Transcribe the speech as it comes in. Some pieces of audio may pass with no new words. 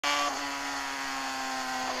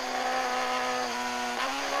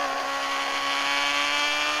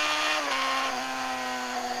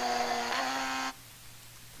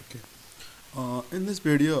this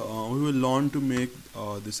video, we will learn to make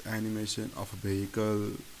this animation of a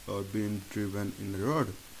vehicle being driven in the road.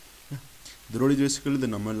 Yeah. The road is basically the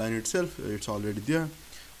number line itself, it's already there.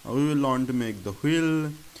 We will learn to make the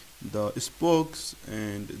wheel, the spokes,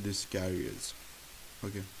 and these carriers.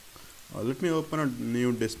 Okay, let me open a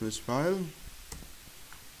new DESMOS file,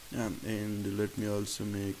 and let me also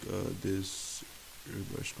make this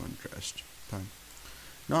reverse contrast. Fine.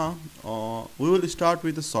 Now we will start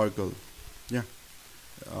with a circle. Yeah.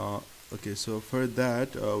 Okay, so for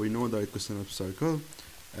that we know the equation of circle: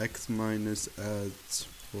 x minus h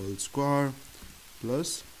whole square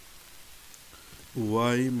plus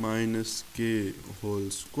y minus k whole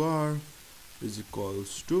square is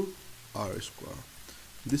equals to r square.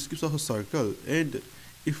 This gives us a circle, and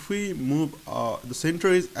if we move the center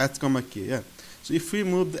is h comma k. Yeah, so if we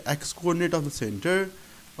move the x coordinate of the center,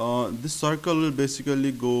 this circle will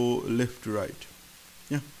basically go left to right.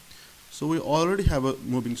 Yeah, so we already have a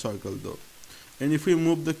moving circle though, and if we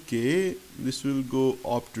move the k, this will go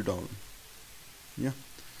up to down. Yeah,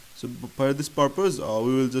 so for this purpose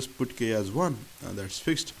we will just put k as 1, that's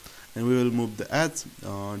fixed, and we will move the h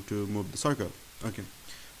to move the circle. Okay,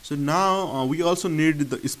 so now we also need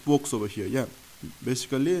the spokes over here. Yeah,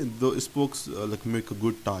 basically the spokes like make a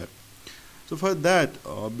good tire. So for that,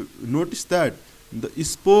 notice that the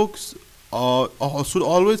spokes should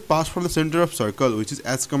always pass from the center of circle, which is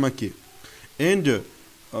h comma k, and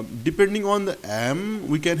depending on the m,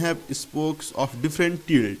 we can have spokes of different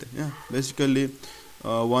tilt. Yeah, basically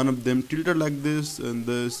one of them tilted like this and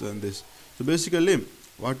this and this. So basically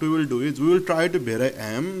what we will do is we will try to vary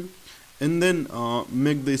m and then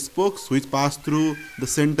make the spokes which pass through the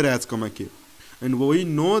center h comma k. And we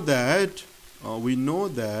know that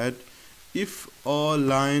if a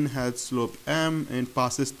line has slope m and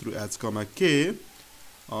passes through h comma k,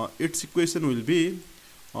 its equation will be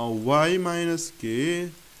y minus k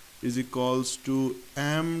is equals to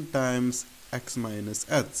m times x minus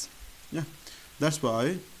h. Yeah, that's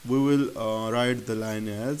why we will write the line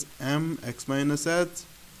as m x minus h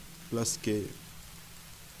plus k.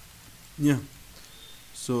 Yeah,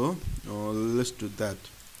 so let's do that.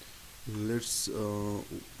 Let's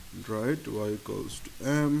write y equals to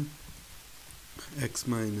m x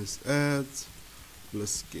minus h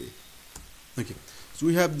plus k. Okay, so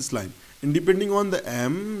we have this line, and depending on the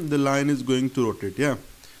m, the line is going to rotate. Yeah,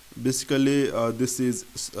 basically this is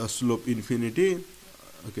slope infinity.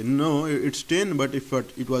 Okay, no, it's 10, but if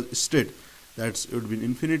it was straight, it would be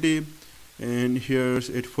infinity. And here's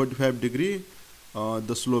at 45 degree,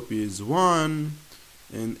 the slope is 1,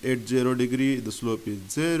 and at 0 degree the slope is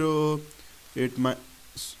 0.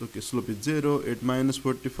 Slope is 0. At minus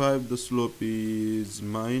 45 the slope is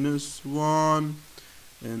minus 1,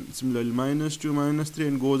 and similarly minus 2, minus 3,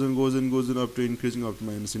 and goes on up to increasing up to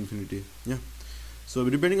minus infinity. Yeah, so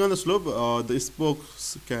depending on the slope, the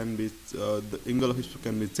spokes can be the angle of the spoke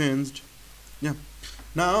can be changed. Yeah,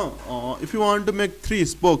 now if you want to make 3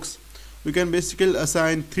 spokes, we can basically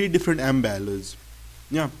assign 3 different m values.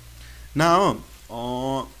 Yeah, now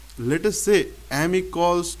let us say m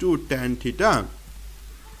equals to tan theta.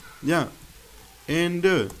 Yeah, and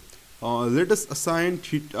let us assign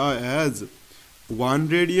theta as 1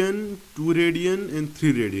 radian, 2 radian, and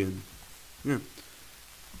 3 radian. Yeah,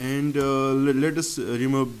 and let us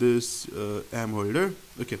remove this m holder.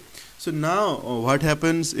 Okay, so now what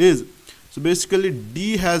happens is, so basically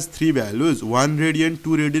d has 3 values: 1 radian,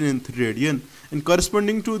 2 radian, and 3 radian, and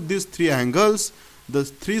corresponding to these 3 angles, the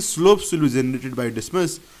 3 slopes will be generated by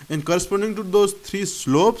DESMOS, and corresponding to those 3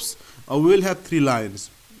 slopes we will have 3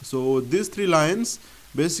 lines. So these 3 lines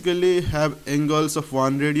basically have angles of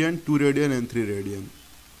 1 radian, 2 radian, and 3 radian.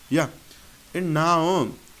 Yeah, and now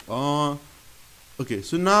okay,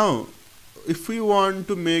 so now if we want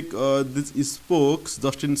to make these spokes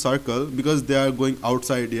just in circle, because they are going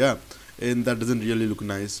outside, yeah, and that doesn't really look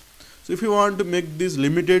nice. So if we want to make this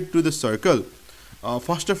limited to the circle,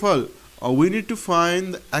 first of all we need to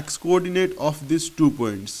find the x coordinate of these 2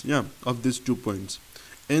 points. Yeah, of these 2 points,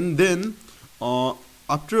 and then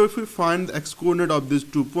after if we find the x coordinate of these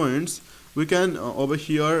 2 points, we can over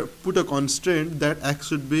here put a constraint that x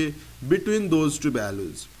should be between those 2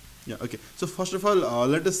 values. Yeah, okay, so first of all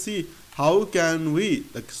let us see how can we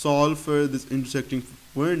solve for this intersecting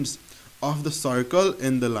points of the circle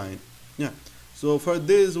and the line. Yeah, so for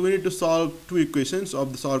this we need to solve 2 equations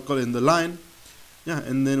of the circle and the line. Yeah,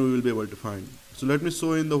 and then we will be able to find. So let me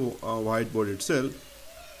show in the whiteboard itself.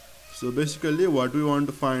 So basically what we want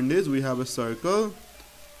to find is, we have a circle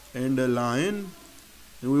and a line,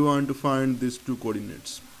 and we want to find these 2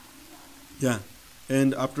 coordinates. Yeah,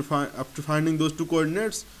 and after finding those 2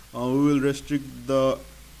 coordinates, we will restrict the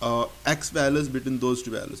x values between those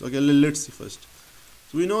two values. Okay, let's see first.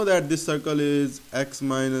 So we know that this circle is x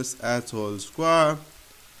minus h whole square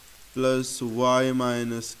plus y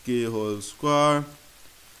minus k whole square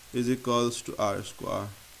is equals to r square,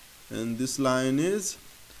 and this line is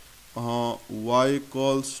y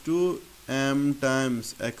equals to m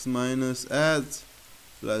times x minus h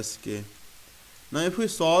plus k. Now if we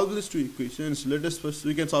solve these two equations, let us first,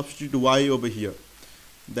 we can substitute y over here.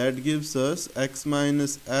 That gives us x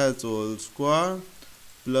minus h whole square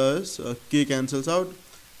plus k cancels out,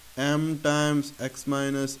 m times x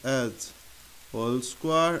minus h whole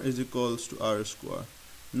square is equals to r square.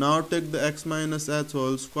 Now take the x minus h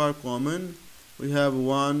whole square common. We have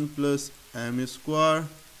 1 plus m square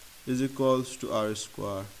is equals to r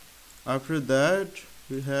square. After that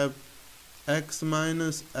we have x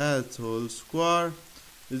minus h whole square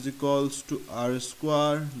is equals to r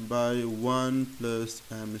square by 1 plus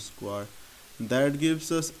m square. That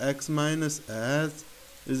gives us x minus h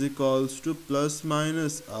is equals to plus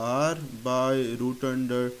minus r by root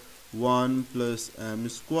under 1 plus m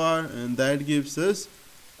square, and that gives us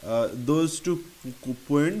those two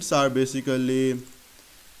points are basically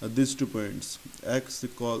these 2 points. X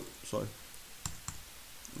equal,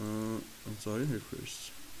 I'm sorry,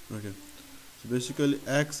 refresh. Okay, so basically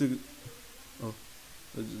x is, oh,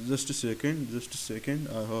 just a second,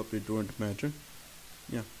 I hope it won't matter.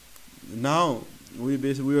 Yeah, now we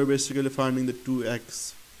are basically finding the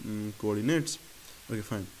 2x coordinates. Okay,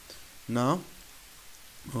 fine. Now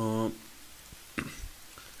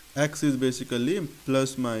x is basically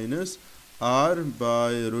plus minus r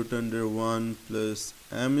by root under 1 plus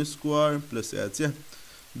m square plus h. Yeah,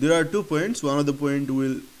 there are 2 points. One of the point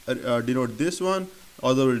will denote this one,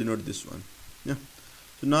 other will denote this one. Yeah,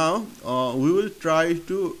 so now we will try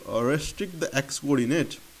to restrict the x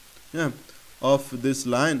coordinate, yeah, of this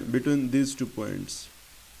line between these 2 points.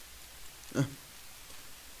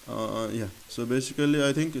 Yeah, so basically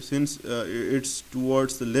I think since it's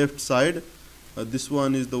towards the left side, this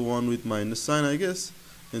one is the one with minus sign, I guess,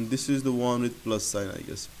 and this is the one with plus sign, I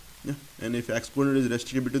guess. Yeah, and if x coordinate is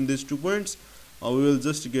restricted between these 2 points, we will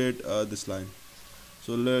just get this line.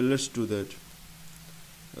 So let's do that.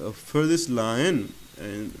 For this line,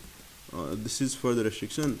 and this is for the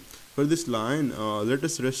restriction. For this line, let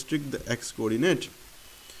us restrict the x coordinate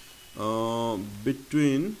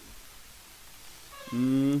between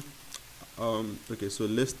okay, so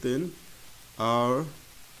less than r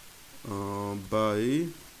by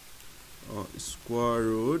square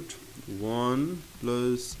root 1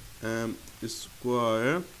 plus m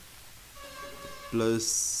square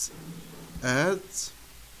plus h.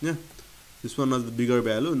 Yeah, this one has the bigger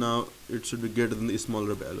value. Now it should be greater than the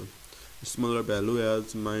smaller value. The smaller value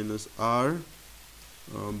as minus r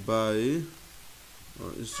by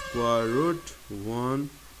square root 1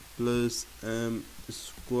 plus m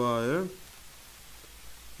square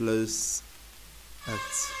plus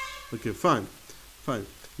h. Okay, fine.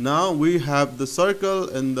 Now we have the circle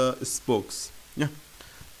and the spokes. Yeah,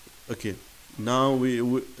 okay, now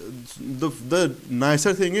the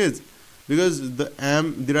nicer thing is, because the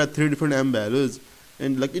m, there are 3 different m values,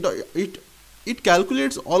 and like it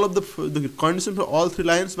calculates all of the condition for all 3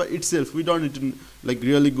 lines by itself. We don't need to like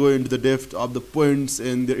really go into the depth of the points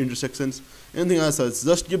and their intersections, anything else.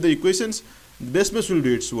 Just give the equations, the DESMOS will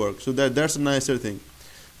do its work. So that's a nicer thing.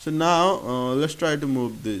 So now let's try to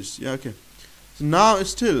move this. Yeah, okay. So now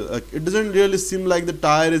still it doesn't really seem like the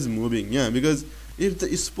tire is moving. Yeah, because if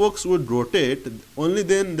the spokes would rotate, only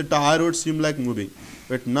then the tire would seem like moving.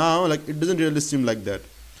 But now like it doesn't really seem like that.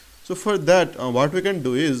 So for that, what we can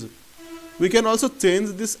do is we can also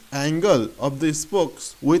change this angle of the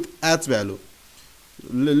spokes with h value.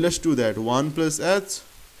 Let's do that. 1 plus h,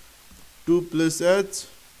 2 plus h,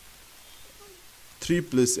 3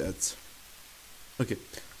 plus h. Okay,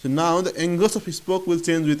 so now the angles of spoke will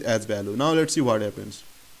change with h value. Now let's see what happens.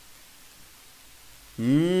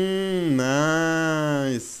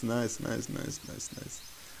 Nice.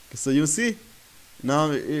 Okay, so you see, now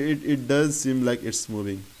it does seem like it's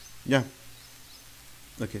moving. Yeah,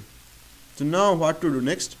 okay. So now what to do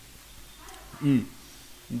next?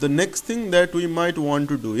 The next thing that we might want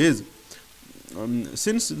to do is,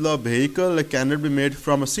 since the vehicle cannot be made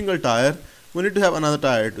from a single tire, we need to have another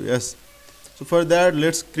tire too. Yes. So for that,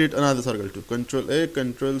 let's create another circle too. Control A,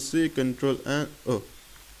 Control C, Control N. Oh,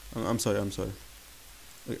 I'm sorry.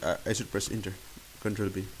 I should press Enter. Control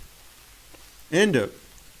B. And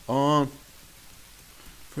for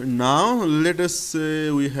now, let us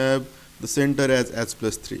say we have the center as h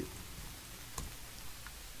plus 3.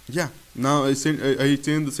 Yeah. Now I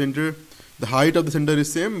change the center. The height of the center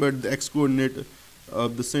is same, but the x coordinate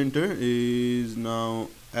of the center is now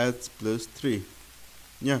h plus 3.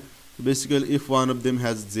 Yeah, so basically if one of them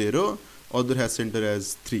has 0, other has center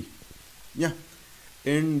as 3. Yeah,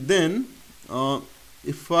 and then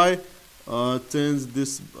if I change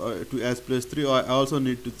this to h plus 3, I also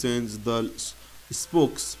need to change the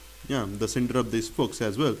spokes, yeah, the center of the spokes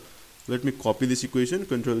as well. Let me copy this equation,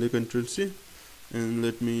 Control A, Control C, and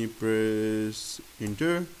let me press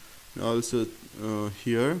enter. Also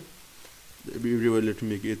here everywhere, let me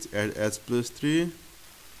make it h plus 3,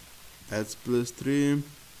 h plus 3,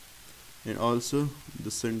 and also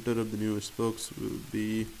the center of the new spokes will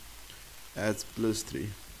be h plus 3.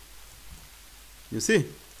 You see,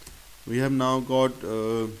 we have now got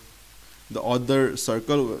the other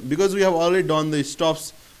circle, because we have already done the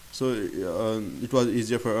stops, so it was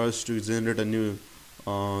easier for us to generate a new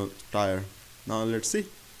tire. Now let's see.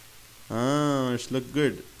 It's look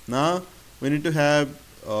good. Now we need to have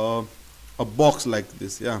a box like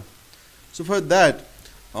this. Yeah, so for that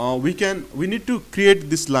we need to create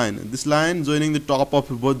this line joining the top of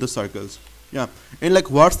both the circles. Yeah, and like,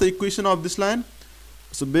 what's the equation of this line?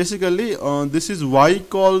 So basically this is y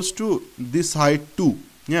equals to this height 2.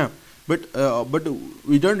 Yeah, but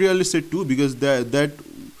we don't really say 2, because that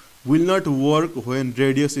will not work when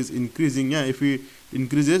radius is increasing. Yeah, if it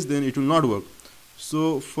increases, then it will not work.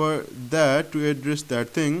 So for that, to address that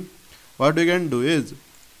thing, what we can do is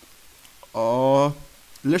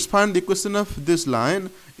let's find the equation of this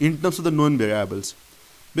line in terms of the known variables.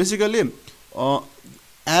 Basically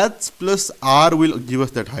h plus r will give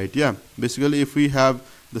us that height. Yeah, basically if we have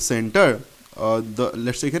the center,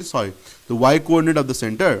 let's say here, the y coordinate of the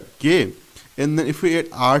center k, and then if we add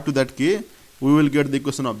r to that k, we will get the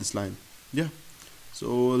equation of this line. Yeah,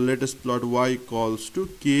 so let us plot y equals to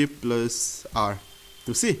k plus r.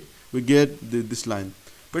 You see, we get this line.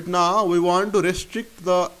 But now we want to restrict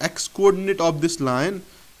the x coordinate of this line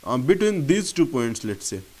between these 2 points, let's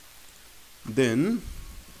say. Then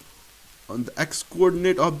on the x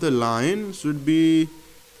coordinate of the line should be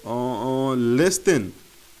less than,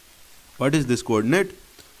 what is this coordinate?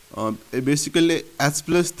 Basically h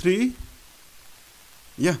plus 3.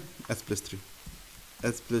 Yeah, h plus 3,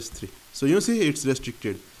 h plus 3. So you see, it's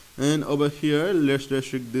restricted, and over here let's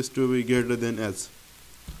restrict this to be greater than h.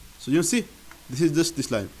 So you see, this is just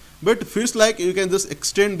this line, but feels like you can just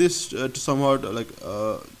extend this to somewhat like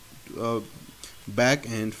back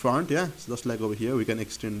and front. Yeah, so just like over here we can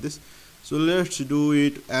extend this. So let's do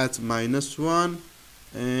it at -1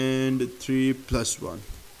 and 3 plus 1.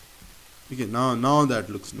 Okay, now that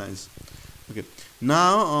looks nice. Okay,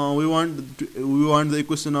 now we want the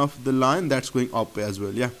equation of the line that's going up as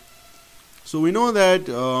well. Yeah, so we know that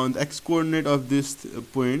the x coordinate of this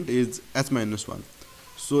point is h minus 1.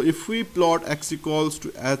 So if we plot x equals to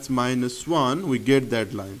h minus 1, we get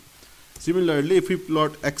that line. Similarly, if we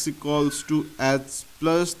plot x equals to h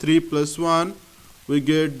plus 3 plus 1, we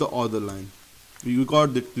get the other line. We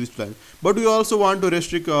got this line. But we also want to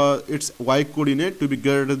restrict its y coordinate to be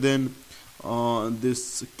greater than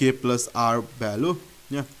this k plus r value.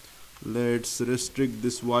 Yeah, let's restrict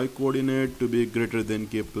this y coordinate to be greater than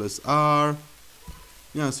k plus r.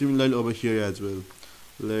 Yeah, similarly over here as well.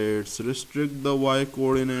 Let's restrict the y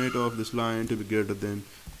coordinate of this line to be greater than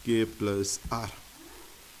k plus r.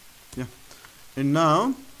 Yeah, and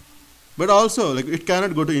now, but also like it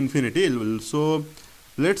cannot go to infinity. So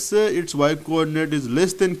let's say its y coordinate is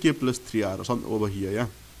less than k plus 3r or something over here. Yeah,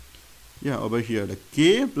 yeah, over here, like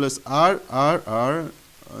k plus r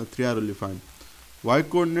 3r will be fine. Y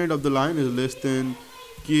coordinate of the line is less than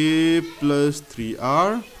k plus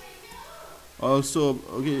 3r. Also,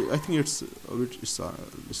 okay, I think it's a bit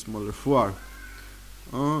smaller, 4r.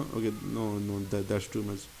 Okay, no, that's too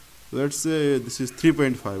much. Let's say this is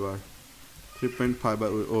 3.5r.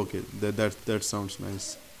 3.5r. Okay, that sounds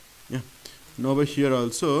nice. Yeah. And over here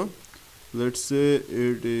also, let's say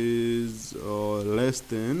it is less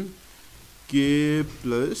than k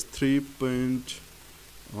plus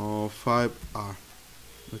 3.5r.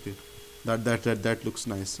 Okay, that looks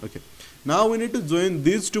nice. Okay, now we need to join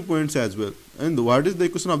these 2 points as well. And what is the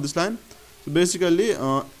equation of this line? So basically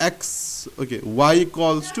y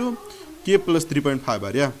equals to k plus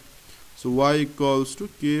 3.5r. Yeah, so y equals to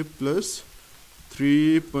k plus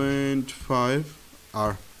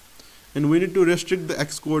 3.5r, and we need to restrict the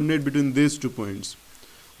x coordinate between these 2 points.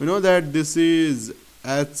 We know that this is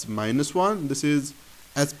h minus 1, this is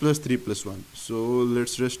h plus 3 plus 1. So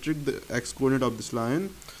let's restrict the x coordinate of this line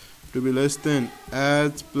to be less than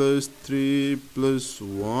h plus 3 plus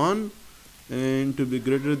 1 and to be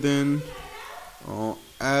greater than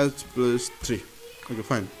h plus 3. Okay,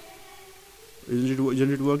 fine.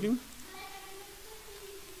 Isn't it working?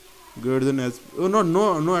 Greater than h. Oh no,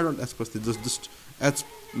 I don't h plus 3. Just h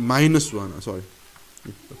 -1. Sorry,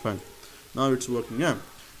 fine. Now it's working. Yeah.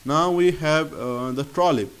 Now we have the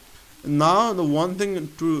trolley. Now the one thing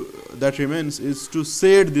that remains is to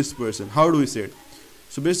shade this person. How do we shade?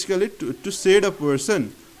 So basically, to shade a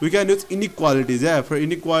person, we can use inequalities. Yeah, for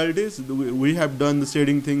inequalities, we have done the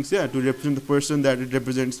shading things. Yeah, to represent the person that it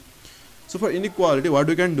represents. So for inequality, what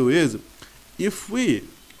we can do is, if we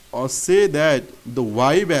say that the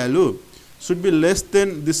y value should be less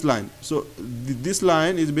than this line. So this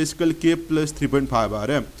line is basically k plus 3.5 r.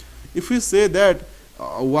 Yeah? If we say that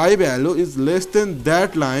y value is less than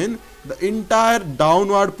that line, the entire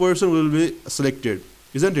downward person will be selected,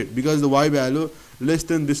 isn't it? Because the y value less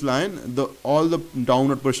than this line, all the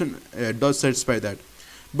downward person does satisfy that.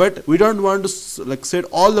 But we don't want to like set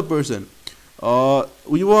all the person.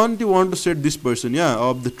 We want to set this person, yeah,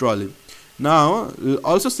 of the trolley. Now we'll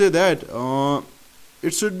also say that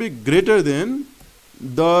it should be greater than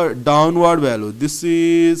the downward value. This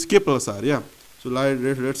is k plus r, yeah. So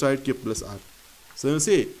let's write k plus r. So you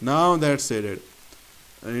see, now that's shaded.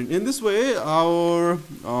 And in this way, our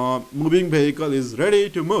moving vehicle is ready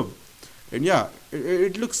to move. And yeah,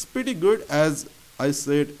 it looks pretty good as I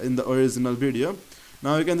said in the original video.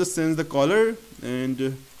 Now you can just change the color,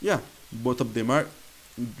 and yeah, both of them are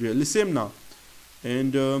really same now.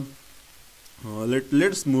 And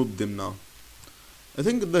let's move them now. I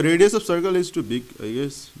think the radius of circle is too big, I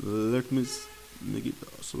guess. Let me make it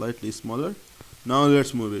slightly smaller. Now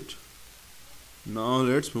let's move it. Now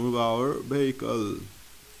let's move our vehicle.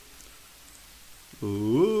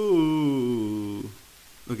 Ooh.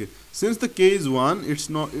 Okay, since the k is 1,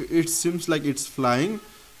 it seems like it's flying.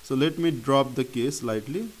 So let me drop the k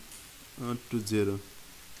slightly to 0.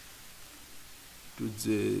 To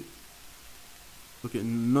j. Okay,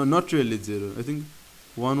 no, not really 0. I think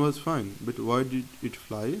 1 was fine, but why did it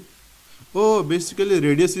fly? Oh, basically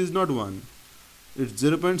radius is not 1. It's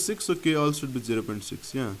 0.6, so k also should be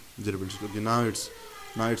 0.6. Yeah, 0.6. Okay, now it's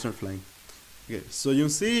not flying. Okay, so you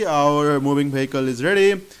see our moving vehicle is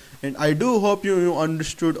ready, and I do hope you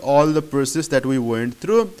understood all the process that we went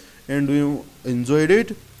through and you enjoyed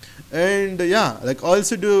it. And yeah, like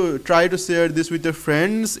also do try to share this with your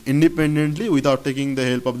friends independently without taking the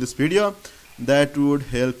help of this video. That would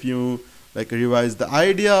help you like revise the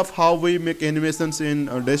idea of how we make animations in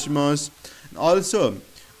DESMOS. Also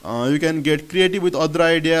you can get creative with other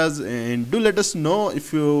ideas, and do let us know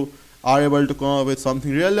if you are able to come up with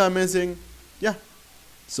something really amazing. Yeah,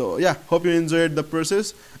 so yeah, hope you enjoyed the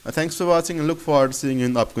process. Thanks for watching, and look forward to seeing you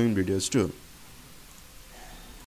in the upcoming videos too.